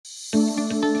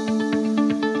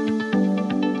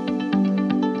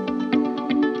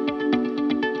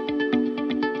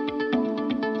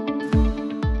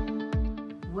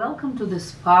Welcome to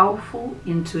this powerful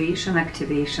intuition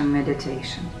activation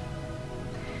meditation.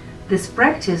 This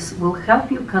practice will help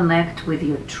you connect with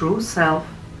your true self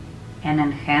and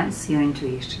enhance your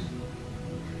intuition.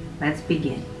 Let's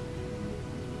begin.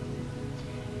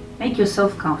 Make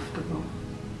yourself comfortable.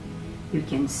 You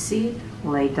can sit,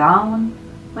 lay down,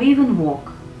 or even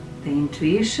walk. The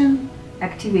intuition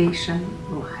activation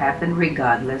will happen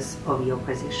regardless of your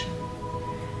position.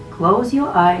 Close your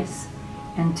eyes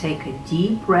and take a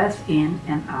deep breath in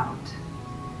and out.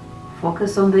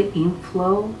 Focus on the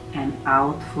inflow and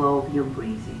outflow of your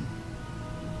breathing.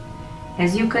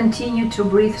 As you continue to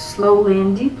breathe slowly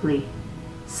and deeply,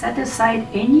 set aside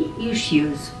any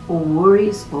issues or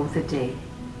worries of the day.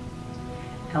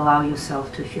 Allow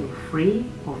yourself to feel free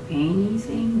of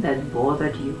anything that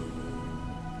bothered you.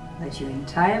 Let your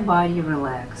entire body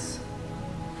relax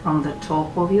from the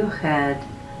top of your head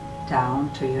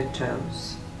down to your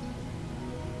toes.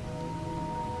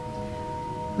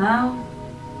 Now,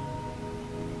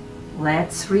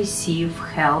 let's receive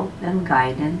help and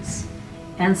guidance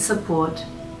and support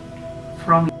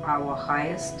from our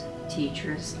highest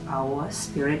teachers, our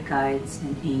spirit guides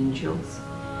and angels,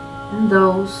 and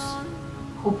those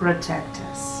who protect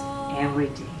us every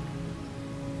day.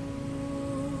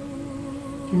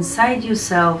 Inside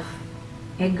yourself,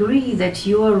 agree that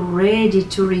you are ready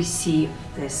to receive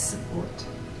this support.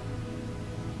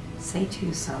 Say to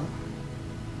yourself,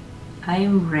 I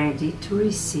am ready to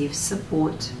receive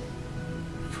support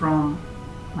from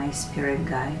my spirit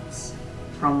guides,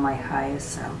 from my higher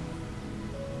self.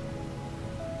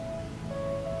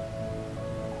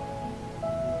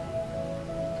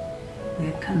 We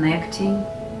are connecting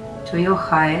to your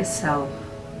higher self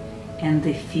and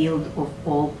the field of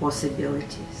all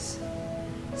possibilities.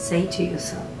 Say to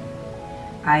yourself,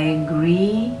 I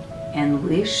agree and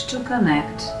wish to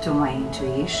connect to my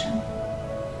intuition,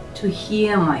 to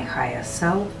hear my higher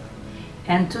self,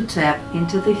 and to tap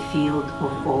into the field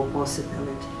of all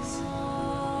possibilities.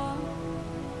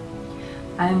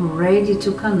 I am ready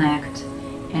to connect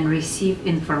and receive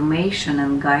information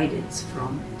and guidance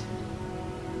from it.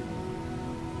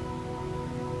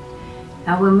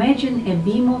 Now imagine a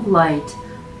beam of light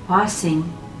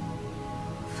passing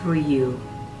through you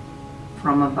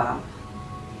from above.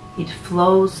 It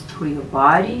flows through your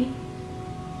body,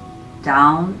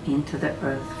 down into the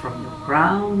earth, from your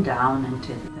crown down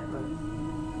into the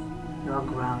earth. You are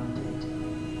grounded.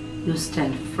 You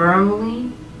stand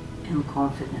firmly and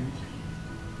confidently.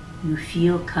 You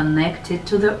feel connected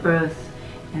to the earth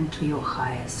and to your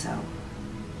higher self.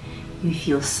 You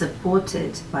feel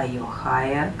supported by your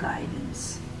higher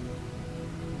guidance.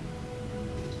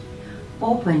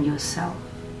 Open yourself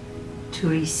to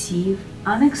receive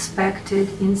unexpected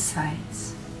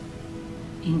insights,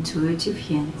 intuitive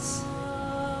hints,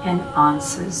 and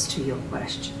answers to your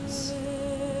questions.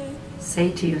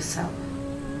 Say to yourself,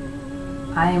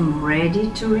 I am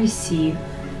ready to receive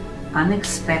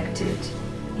unexpected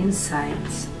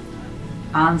insights,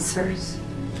 answers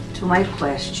to my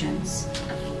questions,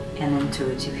 and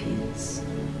intuitive hints.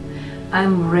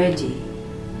 I'm ready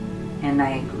and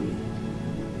I agree.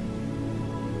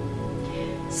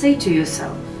 Say to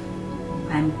yourself,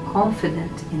 I'm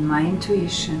confident in my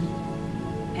intuition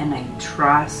and I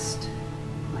trust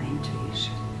my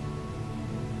intuition.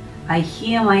 I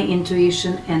hear my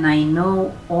intuition and I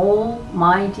know all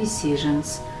my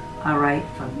decisions are right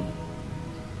for me.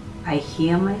 I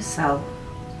hear myself,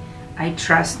 I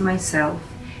trust myself,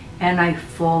 and I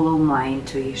follow my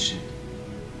intuition.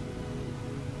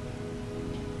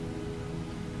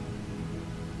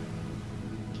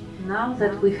 Now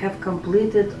that we have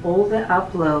completed all the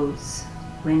uploads,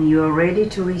 when you are ready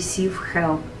to receive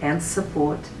help and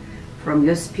support from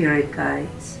your spirit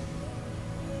guides,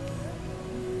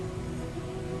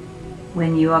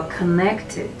 when you are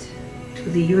connected to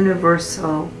the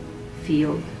universal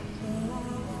field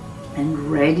and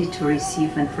ready to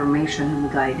receive information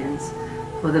and guidance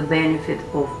for the benefit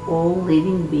of all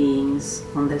living beings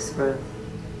on this earth,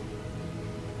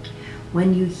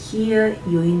 when you hear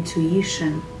your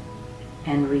intuition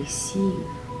and receive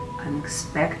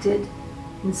unexpected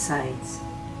insights,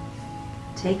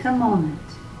 take a moment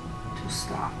to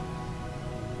stop.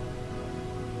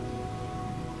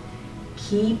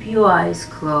 Keep your eyes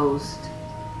closed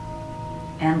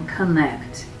and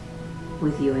connect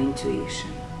with your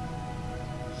intuition.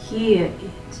 Hear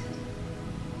it,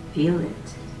 feel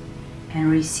it, and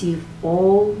receive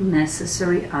all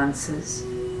necessary answers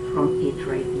from it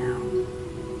right now.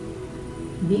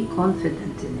 Be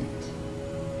confident in it.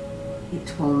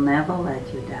 It will never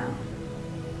let you down.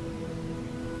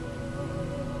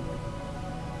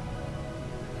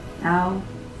 Now,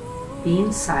 be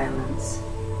in silence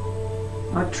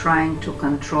not trying to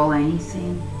control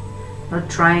anything, not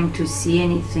trying to see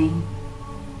anything,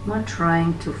 not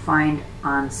trying to find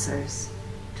answers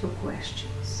to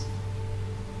questions.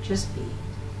 Just be.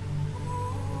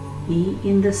 Be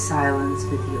in the silence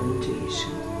with your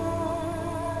intuition.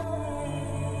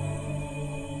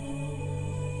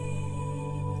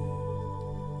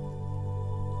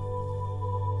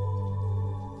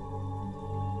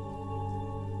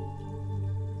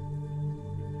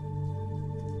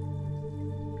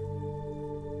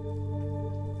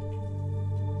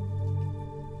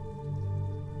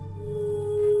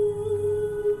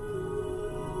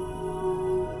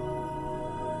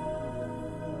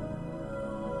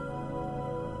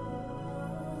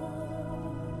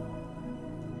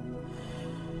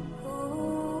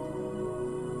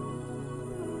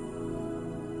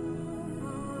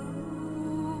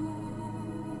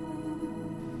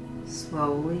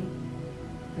 Slowly,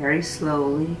 very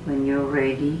slowly, when you're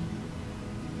ready,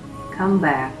 come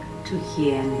back to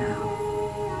here and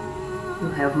now. You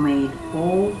have made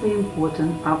all the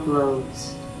important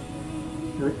uploads.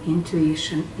 Your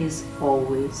intuition is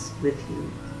always with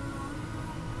you.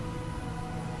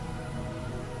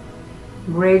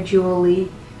 Gradually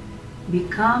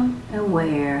become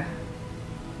aware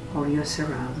of your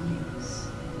surroundings.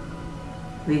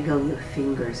 Wiggle your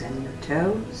fingers and your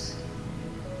toes.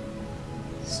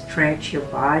 Stretch your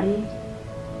body,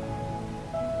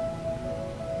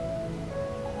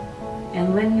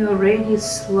 and when you're ready,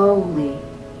 slowly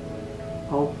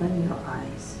open your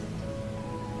eyes,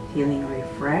 feeling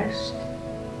refreshed,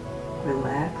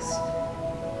 relaxed,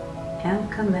 and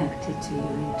connected to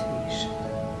your intuition.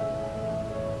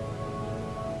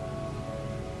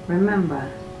 Remember,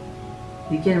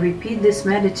 you can repeat this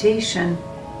meditation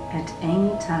at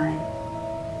any time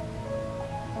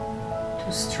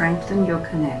to strengthen your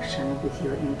connection with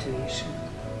your intuition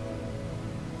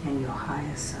and your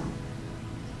higher self.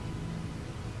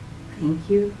 Thank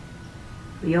you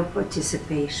for your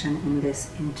participation in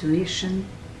this intuition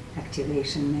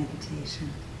activation meditation.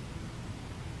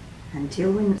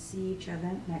 Until we see each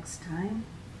other next time,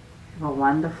 have a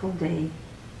wonderful day.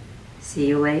 See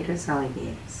you later,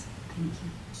 alligators. Thank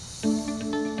you.